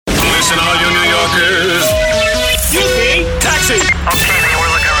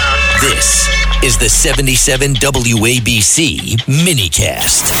This is the 77 WABC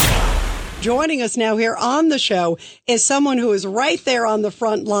minicast. Joining us now here on the show is someone who is right there on the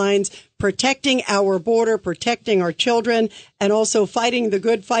front lines, protecting our border, protecting our children, and also fighting the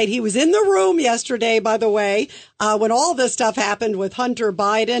good fight. He was in the room yesterday, by the way, when all this stuff happened with Hunter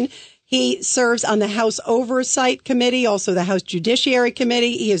Biden. He serves on the House Oversight Committee, also the House Judiciary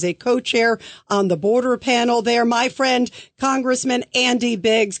Committee. He is a co-chair on the border panel there. My friend, Congressman Andy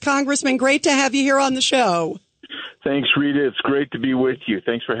Biggs. Congressman, great to have you here on the show. Thanks, Rita. It's great to be with you.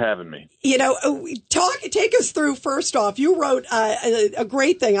 Thanks for having me. You know, take us through, first off, you wrote a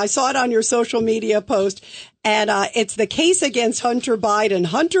great thing. I saw it on your social media post, and it's the case against Hunter Biden.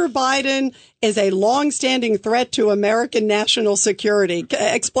 Hunter Biden is a longstanding threat to American national security.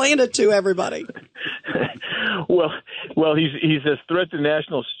 Explain it to everybody. Well, he's a threat to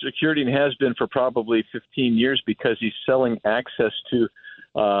national security and has been for probably 15 years because he's selling access to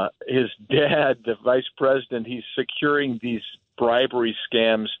his dad, the vice president. He's securing these bribery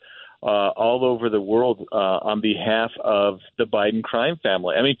scams all over the world on behalf of the Biden crime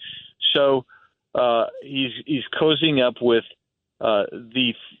family. I mean, so he's cozying up with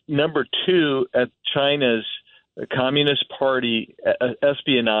the number two at China's Communist Party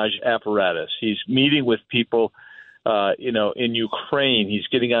espionage apparatus. He's meeting with people, in Ukraine. He's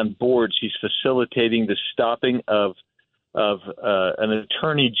getting on boards. He's facilitating the stopping of an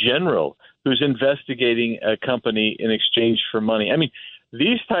attorney general who's investigating a company in exchange for money. I mean,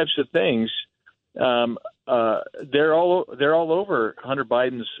 these types of things, they're all over Hunter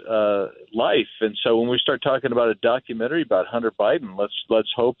Biden's life. And so when we start talking about a documentary about Hunter Biden,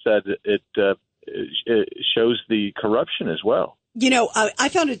 let's hope that it shows the corruption as well. You know, I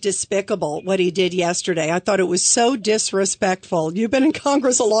found it despicable what he did yesterday. I thought it was so disrespectful. You've been in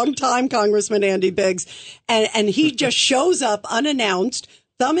Congress a long time, Congressman Andy Biggs, and he just shows up unannounced,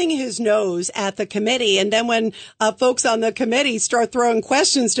 thumbing his nose at the committee. And then when folks on the committee start throwing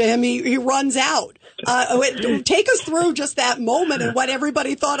questions to him, he runs out. Take us through just that moment and what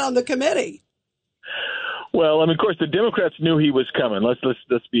everybody thought on the committee. Well, I mean, of course, the Democrats knew he was coming. Let's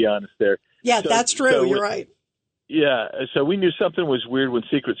be honest there. Yeah, that's true. You're right. Yeah, so we knew something was weird when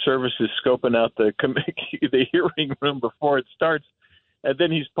Secret Service is scoping out the hearing room before it starts, and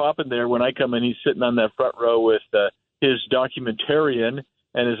then he's popping there. When I come in, he's sitting on that front row with his documentarian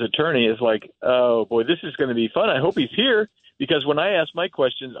and his attorney. Is like, oh boy, this is going to be fun. I hope he's here because when I ask my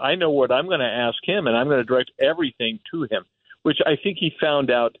questions, I know what I'm going to ask him, and I'm going to direct everything to him, which I think he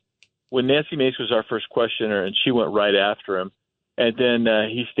found out when Nancy Mace was our first questioner, and she went right after him. And then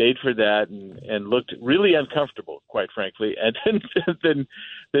he stayed for that and looked really uncomfortable, quite frankly. And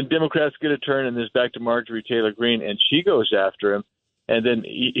then Democrats get a turn, and there's back to Marjorie Taylor Greene, and she goes after him. And then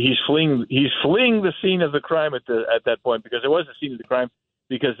he's fleeing the scene of the crime at that point, because it was the scene of the crime,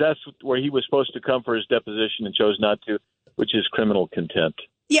 because that's where he was supposed to come for his deposition and chose not to, which is criminal contempt.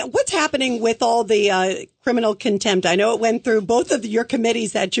 Yeah, what's happening with all the criminal contempt? I know it went through both of your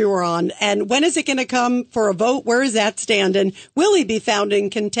committees that you were on. And when is it going to come for a vote? Where is that stand? And will he be found in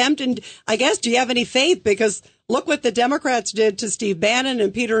contempt? And I guess, do you have any faith? Because look what the Democrats did to Steve Bannon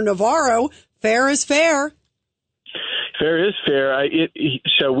and Peter Navarro. Fair is fair. Fair is fair.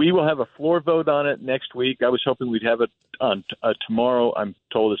 So we will have a floor vote on it next week. I was hoping we'd have it on tomorrow. I'm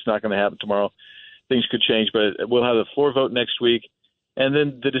told it's not going to happen tomorrow. Things could change, but we'll have a floor vote next week. And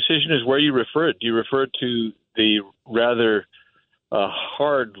then the decision is where you refer it. Do you refer it to the rather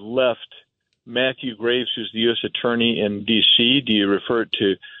hard left Matthew Graves, who's the U.S. attorney in D.C.? Do you refer it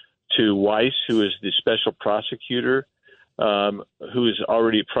to Weiss, who is the special prosecutor, who is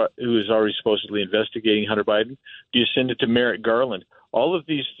already supposedly investigating Hunter Biden? Do you send it to Merrick Garland? All of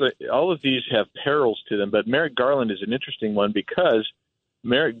these have perils to them, but Merrick Garland is an interesting one because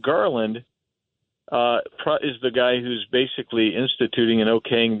Merrick Garland is the guy who's basically instituting and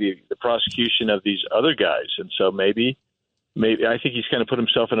okaying the prosecution of these other guys, and so maybe I think he's kind of put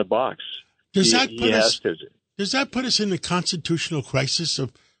himself in a box. Does that put us in the constitutional crisis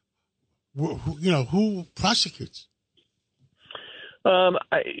of who prosecutes? I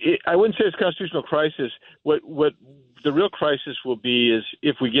wouldn't say it's a constitutional crisis. What the real crisis will be is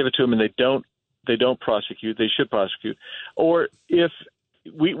if we give it to them and they don't prosecute, they should prosecute, or if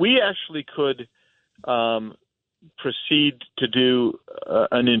we actually could proceed to do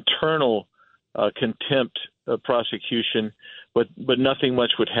an internal contempt prosecution, but nothing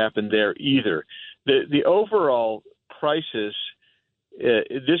much would happen there either. The overall crisis,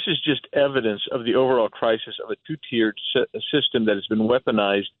 this is just evidence of the overall crisis of a two-tiered system that has been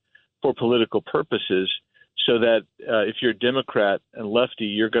weaponized for political purposes. so that if you're a Democrat and lefty,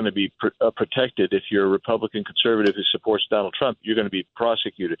 you're going to be protected. If you're a Republican conservative who supports Donald Trump, you're going to be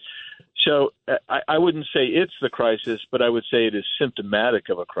prosecuted. So I wouldn't say it's the crisis, but I would say it is symptomatic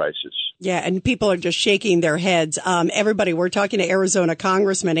of a crisis. Yeah, and people are just shaking their heads. Everybody, we're talking to Arizona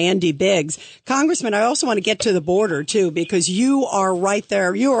Congressman Andy Biggs. Congressman, I also want to get to the border, too, because you are right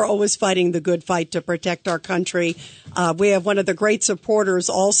there. You are always fighting the good fight to protect our country. We have one of the great supporters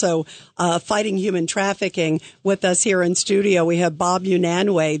also fighting human trafficking with us here in studio. We have Bob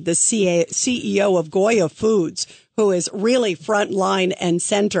Unanue, the CEO of Goya Foods, who is really front line and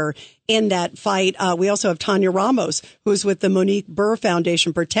center in that fight. We also have Tanya Ramos, who's with the Monique Burr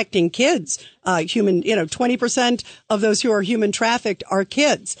Foundation protecting kids. 20% of those who are human trafficked are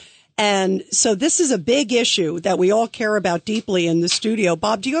kids. And so this is a big issue that we all care about deeply in the studio.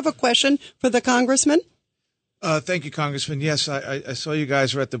 Bob, do you have a question for the congressman? Thank you, Congressman. Yes, I saw you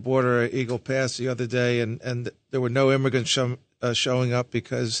guys were at the border at Eagle Pass the other day, and there were no immigrants showing up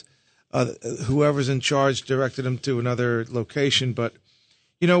because whoever's in charge directed them to another location. But,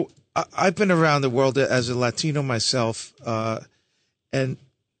 I've been around the world as a Latino myself, and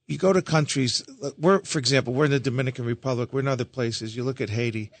you go to countries, for example, we're in the Dominican Republic, we're in other places. You look at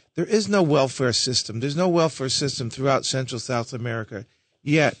Haiti. There is no welfare system. There's no welfare system throughout Central South America.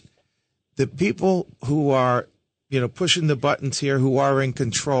 Yet the people who are, pushing the buttons here, who are in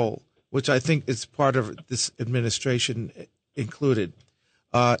control, which I think is part of this administration included,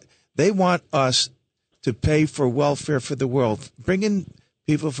 they want us to pay for welfare for the world, bring in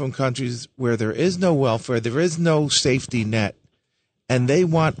people from countries where there is no welfare, there is no safety net, and they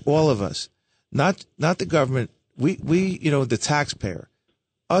want all of us, not the government, we the taxpayer,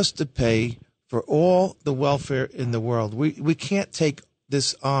 us to pay for all the welfare in the world. We can't take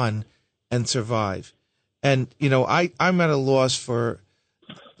this on and survive. And, I'm at a loss for,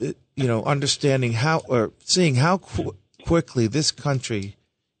 understanding how or seeing how quickly this country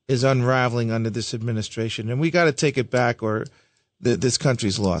is unraveling under this administration. And we got to take it back or this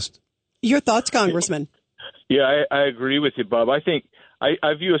country's lost. Your thoughts, Congressman? Yeah, I agree with you, Bob. I think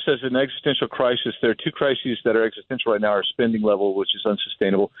I view us as an existential crisis. There are two crises that are existential right now: our spending level, which is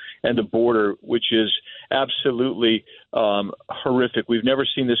unsustainable, and the border, which is absolutely horrific. We've never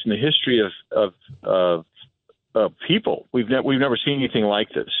seen this in the history of people. We've never seen anything like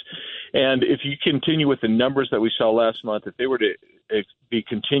this. And if you continue with the numbers that we saw last month, if they were to be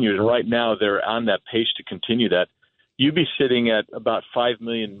continued, and right now they're on that pace to continue that, you'd be sitting at about 5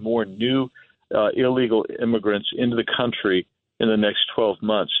 million more new illegal immigrants into the country in the next 12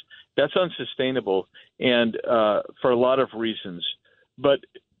 months. That's unsustainable, and for a lot of reasons. But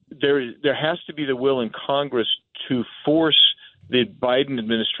there has to be the will in Congress to force the Biden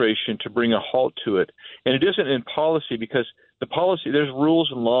administration to bring a halt to it. And it isn't in policy, because there's rules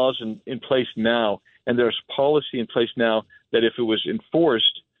and laws in place now, and there's policy in place now that if it was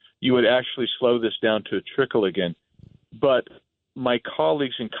enforced, you would actually slow this down to a trickle again. But my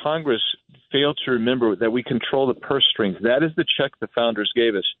colleagues in Congress fail to remember that we control the purse strings. That is the check the founders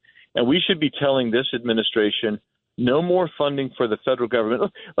gave us. And we should be telling this administration no more funding for the federal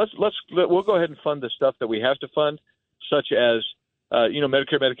government. We'll go ahead and fund the stuff that we have to fund, such as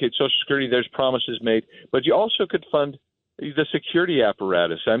Medicare, Medicaid, Social Security. There's promises made, but you also could fund the security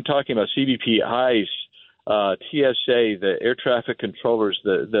apparatus. I'm talking about CBP, ICE, TSA, the air traffic controllers,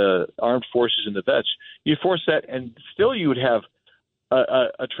 the armed forces, and the vets. You force that, and still you would have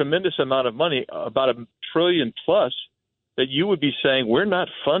a tremendous amount of money, about $1 trillion plus, that you would be saying we're not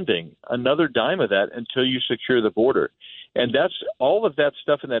funding another dime of that until you secure the border. And that's all of that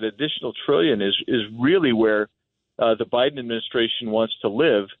stuff, and that additional trillion is really where the Biden administration wants to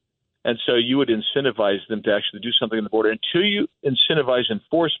live. And so you would incentivize them to actually do something on the border. Until you incentivize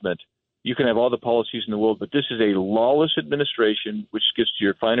enforcement, you can have all the policies in the world, but this is a lawless administration, which gets to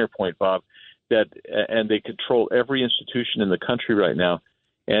your finer point, Bob, and they control every institution in the country right now.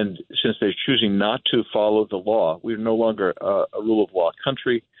 And since they're choosing not to follow the law, we're no longer a rule of law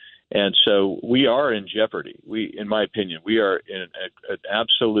country. And so we are in jeopardy. In my opinion, we are in an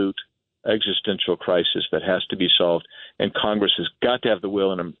absolute existential crisis that has to be solved, and Congress has got to have the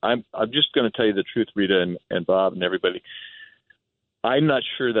will. And I'm just going to tell you the truth, Rita and Bob and everybody. I'm not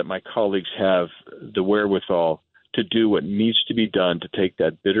sure that my colleagues have the wherewithal to do what needs to be done to take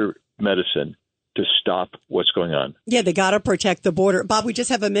that bitter medicine to stop what's going on. Yeah, they got to protect the border. Bob, we just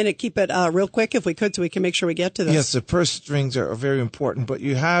have a minute. Keep it real quick if we could, so we can make sure we get to this. Yes, the purse strings are very important, but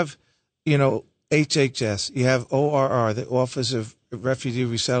you have, HHS, you have ORR, the Office of Refugee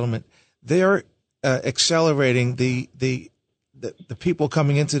Resettlement. They're accelerating the people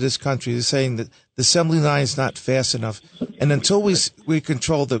coming into this country. They're saying that the assembly line is not fast enough. And until we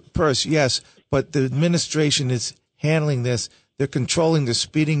control the purse, yes, but the administration is handling this. They're controlling, they're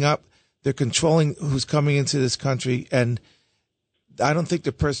speeding up, they're controlling who's coming into this country, and I don't think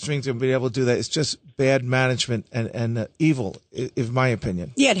the purse strings are going to be able to do that. It's just bad management and evil, in my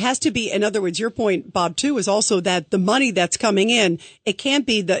opinion. Yeah, it has to be. In other words, your point, Bob, too, is also that the money that's coming in, it can't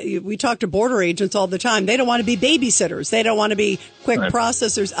be we talk to border agents all the time. They don't want to be babysitters. They don't want to be quick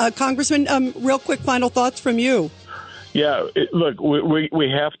processors. Congressman, real quick final thoughts from you. Yeah, look, we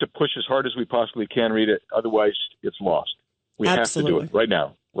have to push as hard as we possibly can, Rita. Otherwise, it's lost. We Absolutely. have to do it right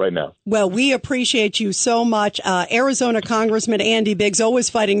now. Right now. Well, we appreciate you so much. Arizona Congressman Andy Biggs, always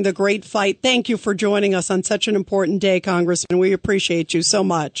fighting the great fight. Thank you for joining us on such an important day, Congressman. We appreciate you so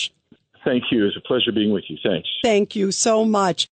much. Thank you. It's a pleasure being with you. Thanks. Thank you so much.